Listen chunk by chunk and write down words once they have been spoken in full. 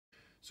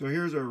So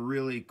here's a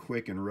really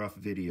quick and rough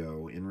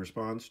video in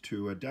response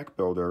to a deck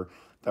builder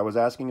that was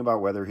asking about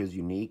whether his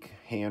unique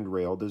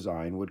handrail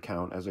design would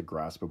count as a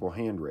graspable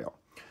handrail.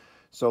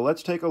 So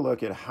let's take a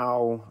look at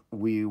how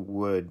we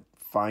would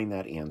find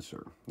that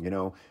answer.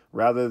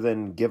 Rather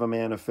than give a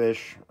man a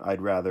fish,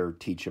 I'd rather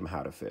teach him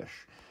how to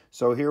fish.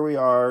 So here we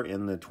are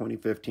in the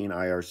 2015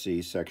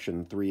 IRC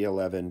section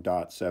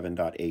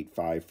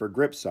 311.7.85 for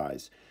grip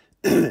size.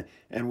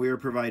 And we are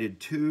provided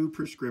two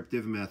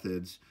prescriptive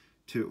methods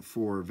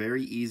for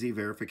very easy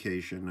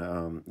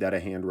verification that a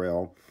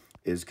handrail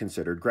is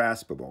considered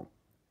graspable.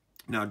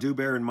 Now, do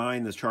bear in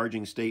mind this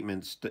charging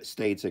statement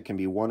states it can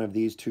be one of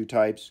these two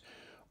types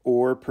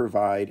or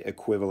provide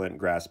equivalent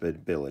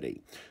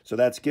graspability. So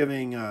that's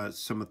giving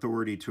some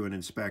authority to an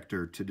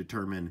inspector to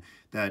determine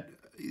that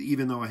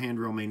even though a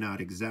handrail may not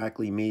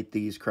exactly meet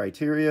these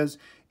criteria,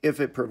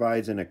 if it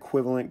provides an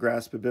equivalent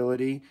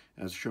graspability,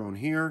 as shown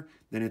here,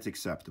 then it's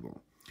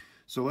acceptable.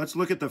 So let's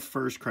look at the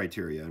first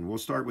criteria, and we'll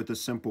start with the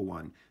simple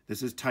one.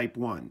 This is type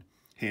 1.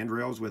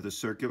 Handrails with a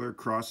circular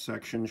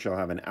cross-section shall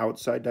have an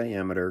outside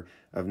diameter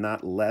of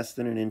not less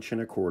than 1.25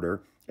 inches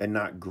and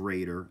not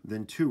greater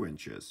than 2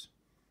 inches.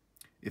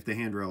 If the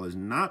handrail is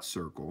not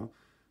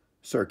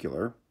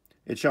circular,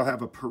 it shall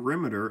have a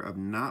perimeter of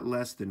not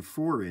less than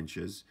 4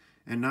 inches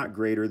and not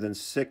greater than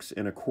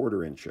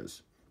 6.25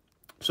 inches.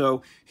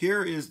 So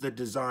here is the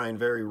design,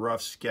 very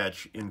rough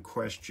sketch in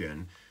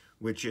question,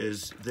 which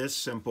is this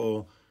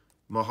simple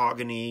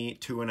mahogany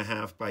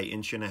 2.5 by 1.5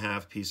 inch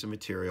piece of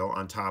material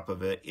on top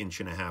of it,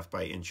 1.5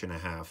 by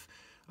 1.5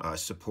 inch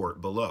support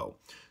below.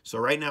 So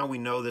right now we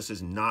know this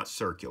is not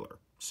circular.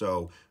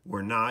 So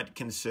we're not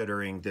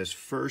considering this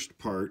first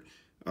part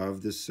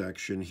of this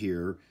section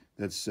here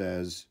that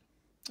says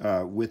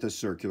with a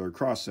circular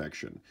cross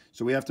section.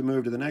 So we have to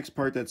move to the next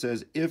part that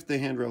says if the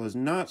handrail is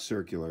not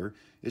circular,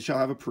 it shall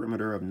have a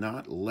perimeter of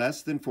not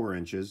less than 4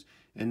 inches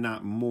and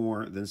not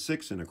more than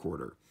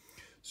 6.25.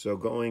 So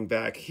going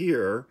back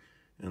here,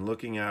 and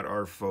looking at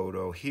our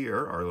photo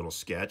here, our little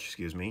sketch,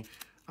 excuse me,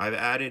 I've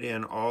added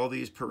in all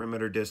these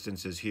perimeter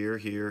distances here,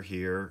 here,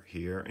 here,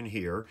 here, and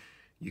here.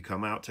 You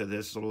come out to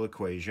this little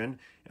equation,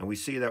 and we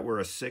see that we're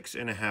a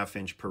 6.5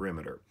 inch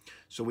perimeter.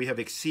 So we have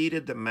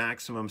exceeded the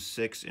maximum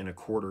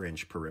 6.25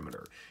 inch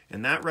perimeter.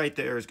 And that right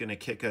there is going to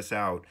kick us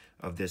out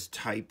of this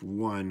type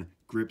 1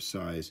 grip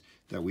size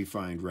that we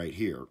find right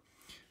here.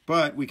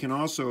 But we can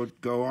also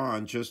go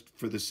on, just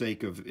for the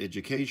sake of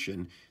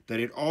education, that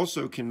it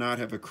also cannot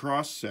have a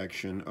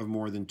cross-section of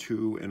more than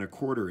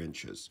 2.25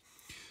 inches.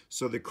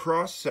 So the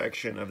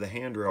cross-section of the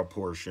handrail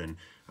portion,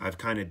 I've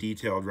kind of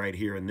detailed right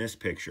here in this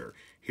picture.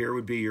 Here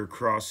would be your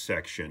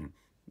cross-section,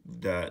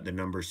 the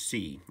number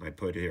C, I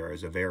put here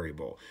as a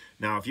variable.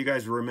 Now, if you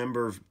guys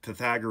remember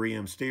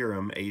Pythagorean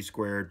Theorem, a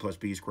squared plus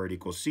b squared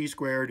equals c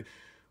squared,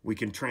 we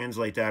can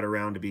translate that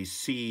around to be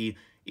c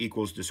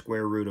equals the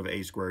square root of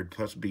a squared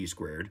plus b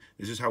squared.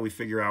 This is how we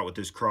figure out what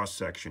this cross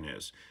section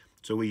is.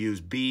 So we use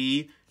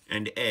b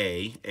and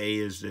a. A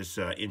is this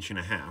 1.5 inches.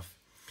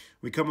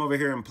 We come over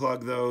here and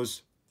plug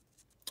those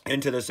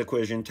into this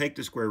equation, take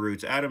the square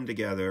roots, add them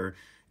together,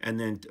 and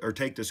then, or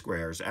take the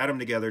squares, add them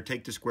together,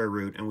 take the square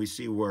root, and we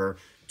see we're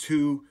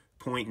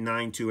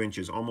 2.92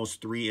 inches,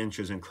 almost 3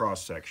 inches in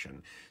cross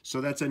section. So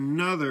that's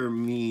another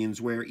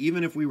means where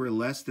even if we were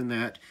less than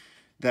that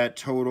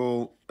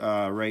total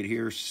right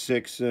here,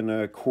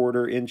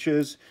 6.25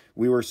 inches.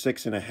 We were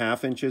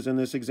 6.5 inches in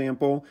this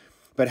example.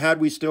 But had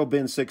we still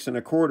been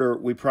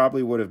 6.25, we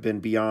probably would have been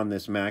beyond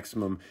this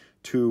maximum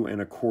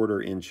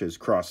 2.25 inches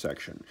cross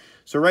section.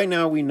 So right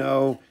now we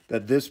know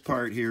that this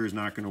part here is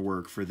not going to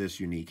work for this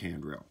unique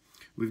handrail.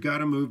 We've got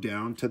to move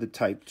down to the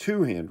type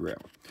 2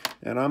 handrail.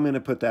 And I'm going to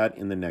put that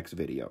in the next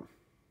video.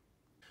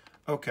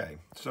 Okay,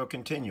 so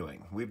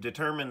continuing, we've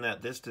determined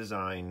that this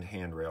design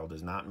handrail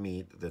does not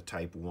meet the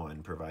type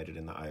 1 provided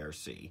in the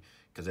IRC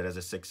because it has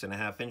a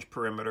 6.5 inch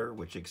perimeter,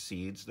 which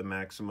exceeds the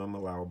maximum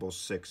allowable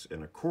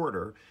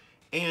 6.25,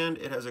 and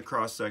it has a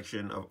cross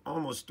section of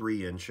almost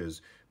 3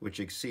 inches, which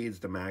exceeds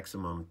the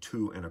maximum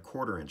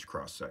 2.25 inch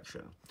cross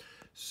section.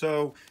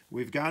 So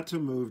we've got to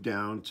move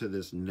down to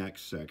this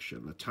next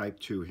section, the type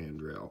 2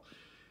 handrail.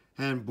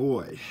 And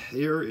boy,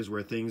 here is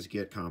where things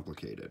get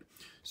complicated.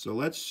 So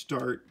let's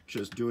start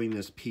just doing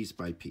this piece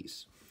by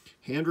piece.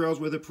 Handrails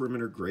with a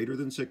perimeter greater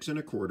than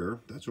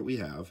 6.25, that's what we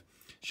have,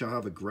 shall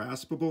have a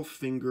graspable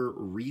finger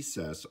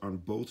recess on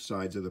both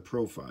sides of the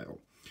profile.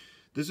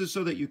 This is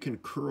so that you can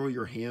curl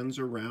your hands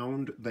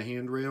around the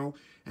handrail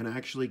and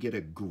actually get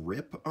a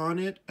grip on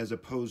it as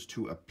opposed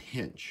to a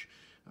pinch.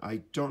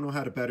 I don't know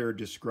how to better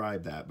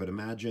describe that, but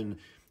imagine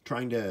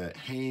trying to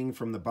hang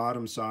from the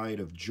bottom side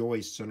of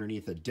joists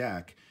underneath a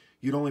deck.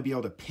 You'd only be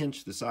able to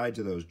pinch the sides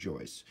of those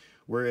joists.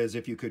 Whereas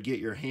if you could get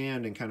your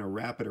hand and kind of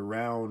wrap it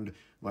around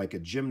like a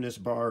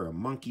gymnast bar, a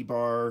monkey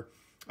bar,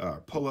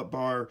 pull-up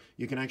bar,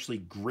 you can actually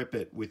grip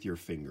it with your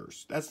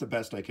fingers. That's the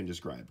best I can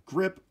describe.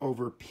 Grip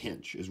over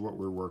pinch is what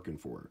we're working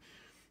for.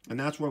 And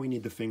that's why we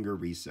need the finger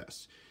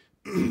recess.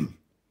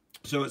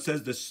 So it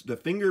says the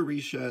finger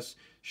recess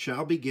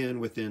shall begin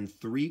within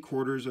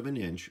 3/4 of an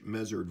inch,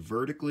 measured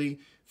vertically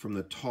from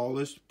the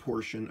tallest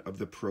portion of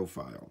the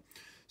profile.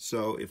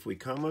 So if we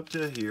come up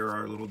to here,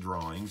 our little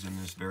drawings in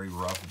this very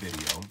rough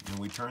video, and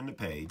we turn the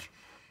page,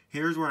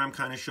 here's where I'm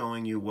kind of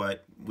showing you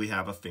what we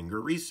have a finger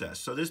recess.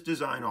 So this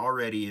design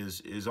already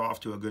is off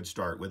to a good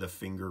start with a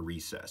finger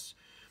recess.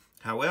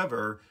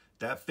 However,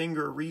 that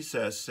finger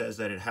recess says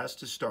that it has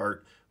to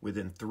start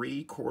within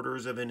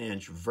 3/4 of an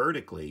inch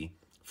vertically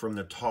from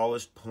the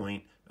tallest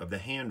point of the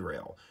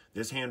handrail.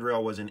 This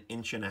handrail was 1.5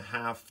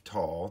 inches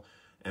tall,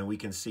 and we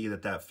can see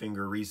that that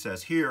finger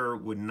recess here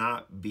would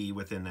not be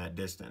within that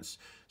distance.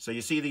 So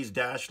you see these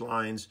dashed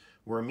lines,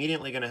 we're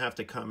immediately going to have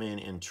to come in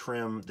and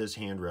trim this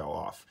handrail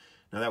off.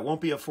 Now that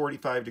won't be a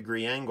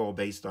 45-degree angle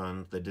based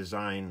on the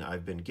design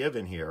I've been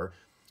given here,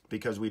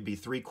 because we'd be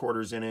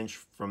 3/4 inch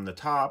from the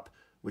top,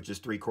 which is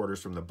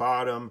 3/4 from the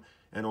bottom,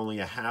 and only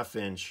a half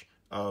inch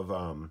of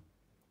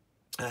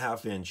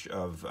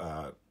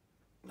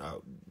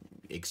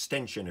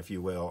extension, if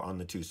you will, on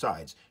the two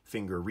sides.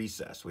 Finger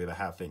recess, we have a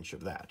half inch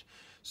of that.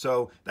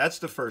 So that's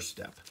the first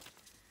step.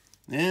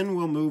 Then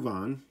we'll move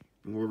on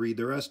and we'll read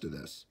the rest of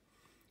this.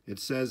 It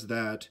says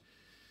that,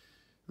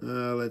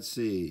 let's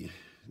see,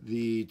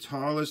 the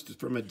tallest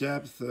from a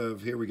depth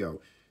of, here we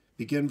go,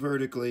 begin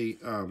vertically,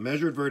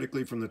 measured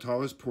vertically from the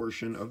tallest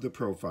portion of the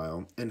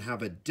profile and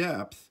have a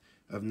depth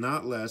of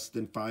not less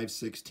than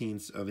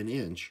 5/16 of an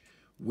inch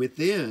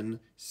within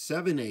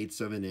 7/8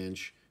 of an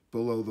inch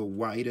below the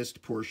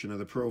widest portion of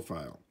the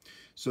profile.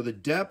 So the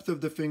depth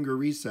of the finger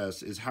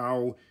recess is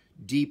how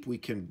deep we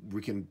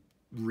can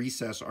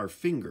recess our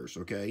fingers,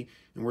 okay?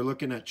 And we're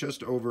looking at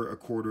just over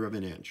 1/4 of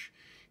an inch.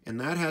 And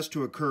that has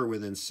to occur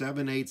within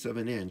 7/8 of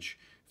an inch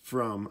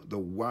from the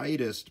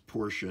widest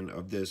portion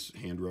of this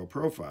handrail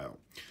profile.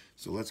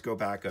 So let's go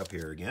back up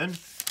here again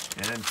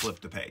and flip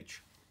the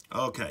page.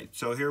 Okay,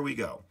 so here we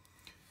go.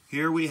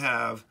 Here we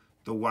have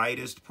the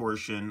widest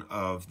portion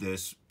of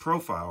this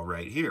profile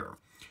right here.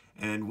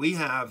 And we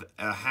have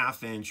a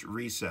 1/2 inch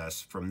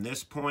recess from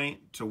this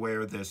point to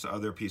where this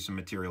other piece of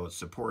material is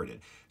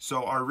supported.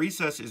 So our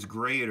recess is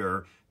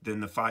greater than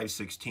the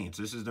 5/16.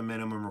 This is the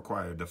minimum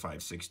required, the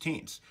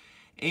 5/16.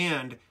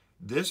 And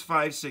this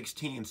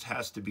 5/16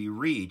 has to be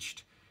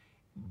reached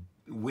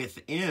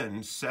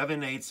within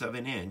 7/8 of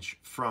an inch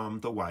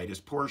from the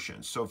widest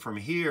portion. So from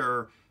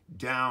here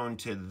down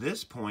to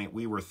this point,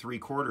 we were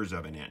 3/4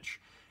 of an inch.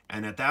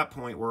 And at that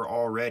point, we're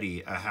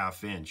already a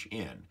 1/2 inch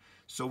in.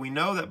 So we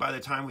know that by the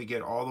time we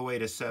get all the way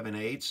to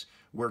 7/8,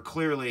 we're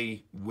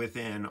clearly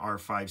within our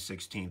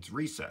 5/16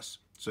 recess.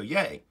 So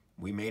yay,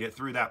 we made it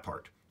through that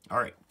part. All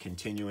right,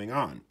 continuing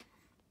on.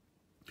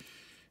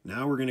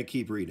 Now we're going to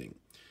keep reading.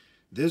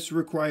 This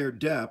required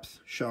depth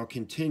shall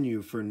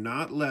continue for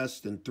not less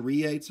than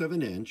 3/8 of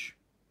an inch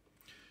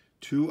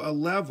to a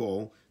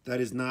level that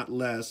is not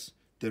less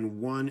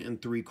than 1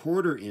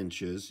 3/4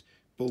 inches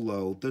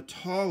below the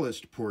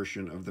tallest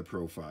portion of the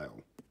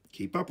profile.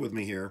 Keep up with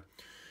me here.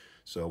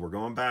 So we're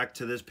going back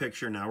to this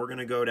picture. Now we're going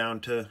to go down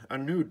to a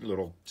new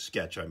little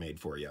sketch I made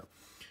for you.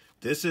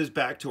 This is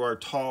back to our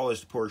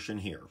tallest portion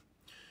here.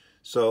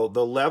 So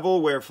the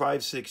level where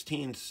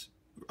 5/16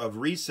 of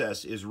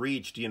recess is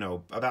reached, you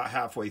know, about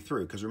halfway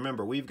through. Because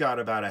remember, we've got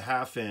about a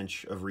 1/2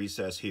 inch of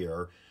recess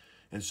here.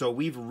 And so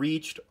we've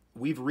reached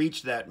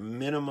that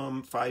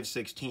minimum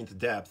 5/16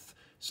 depth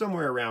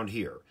somewhere around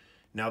here.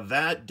 Now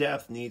that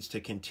depth needs to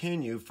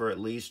continue for at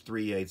least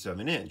 3/8 of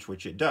an inch,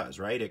 which it does,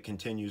 right? It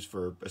continues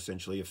for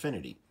essentially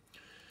infinity.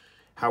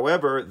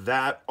 However,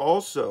 that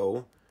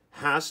also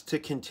has to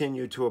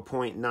continue to a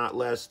point not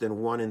less than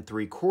 1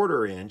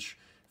 3/4 inch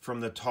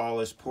from the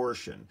tallest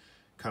portion,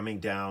 coming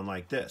down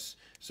like this.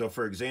 So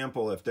for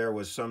example, if there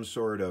was some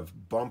sort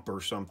of bump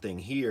or something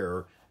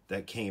here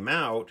that came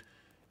out,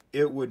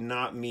 it would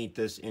not meet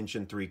this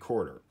 1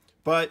 3/4.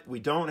 But we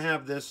don't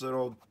have this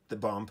the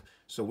bump,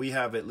 so we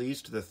have at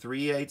least the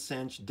 3/8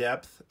 inch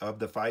depth of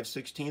the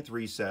 5/16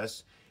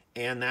 recess,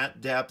 and that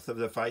depth of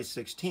the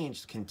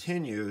 5/16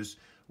 continues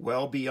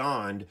well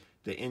beyond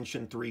the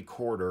 1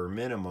 3/4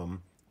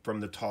 minimum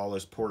from the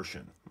tallest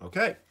portion.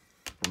 Okay,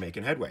 we're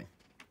making headway.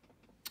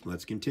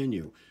 Let's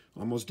continue.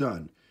 Almost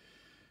done.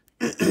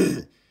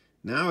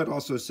 Now it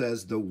also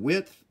says the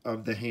width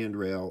of the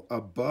handrail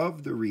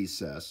above the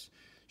recess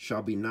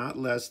shall be not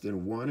less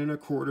than 1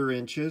 1/4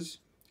 inches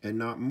and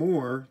not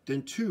more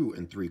than 2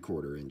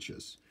 3/4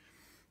 inches.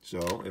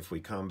 So if we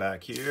come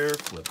back here,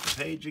 flip the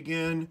page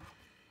again,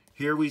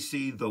 here we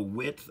see the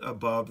width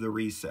above the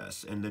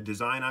recess. And the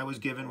design I was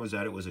given was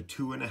that it was a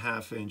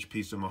 2.5 inch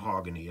piece of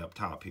mahogany up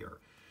top here.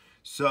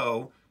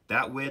 So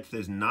that width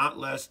is not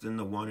less than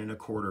the 1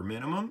 1/4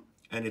 minimum,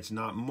 and it's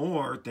not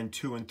more than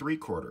 2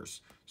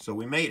 3/4. So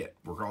we made it.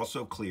 We're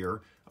also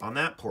clear on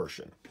that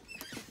portion.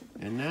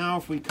 And now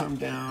if we come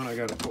down, I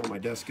got to pull my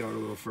desk out a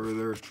little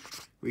further.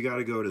 We got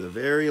to go to the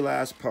very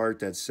last part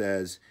that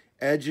says,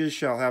 edges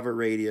shall have a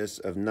radius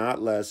of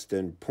not less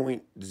than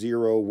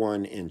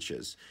 0.01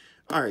 inches.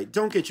 All right,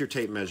 don't get your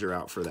tape measure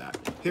out for that.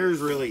 Here's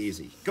really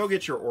easy. Go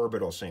get your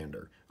orbital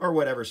sander, or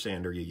whatever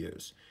sander you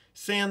use.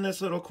 Sand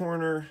this little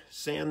corner,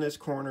 sand this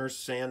corner,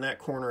 sand that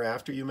corner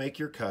after you make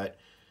your cut,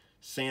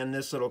 sand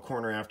this little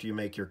corner after you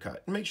make your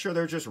cut. And make sure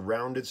they're just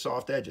rounded,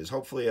 soft edges.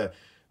 Hopefully a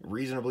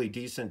reasonably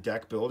decent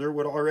deck builder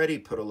would already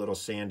put a little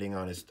sanding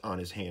on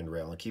his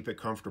handrail and keep it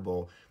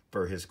comfortable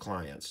for his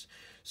clients.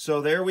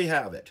 So there we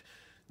have it.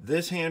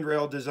 This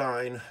handrail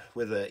design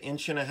with an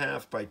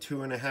 1.5 by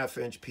 2.5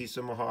 inch piece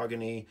of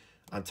mahogany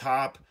on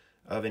top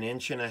of an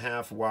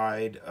 1.5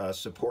 wide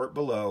support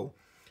below.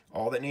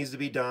 All that needs to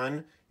be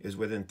done is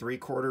within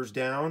 3/4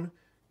 down,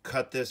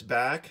 cut this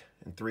back,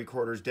 and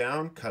 3/4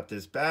 down, cut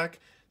this back,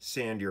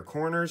 sand your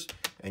corners,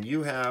 and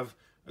you have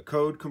a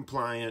code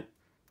compliant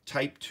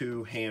Type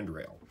 2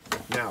 handrail.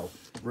 Now,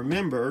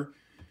 remember,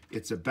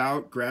 it's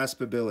about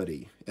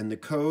graspability, and the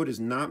code is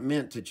not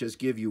meant to just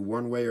give you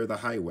one way or the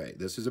highway.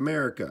 This is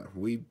America.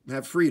 We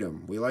have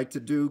freedom. We like to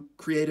do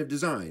creative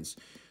designs.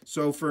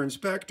 So for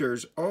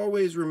inspectors,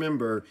 always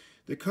remember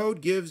the code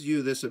gives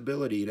you this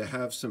ability to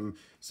have some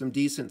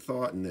decent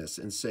thought in this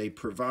and say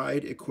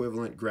provide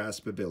equivalent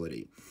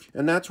graspability.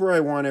 And that's where I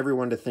want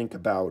everyone to think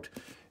about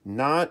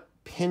not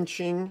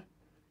pinching,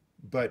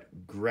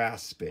 but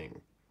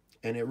grasping.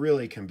 And it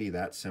really can be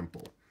that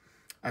simple.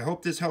 I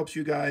hope this helps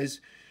you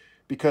guys,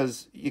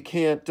 because you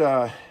can't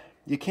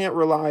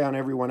rely on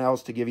everyone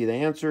else to give you the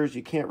answers.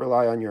 You can't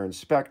rely on your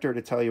inspector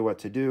to tell you what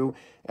to do.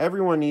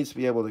 Everyone needs to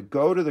be able to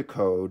go to the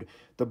code,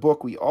 the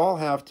book we all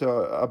have to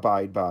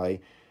abide by,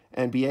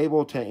 and be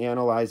able to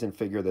analyze and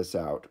figure this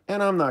out.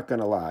 And I'm not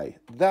going to lie,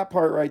 that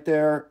part right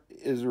there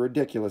is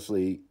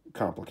ridiculously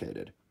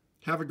complicated.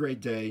 Have a great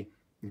day,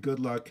 and good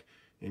luck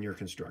in your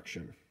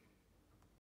construction.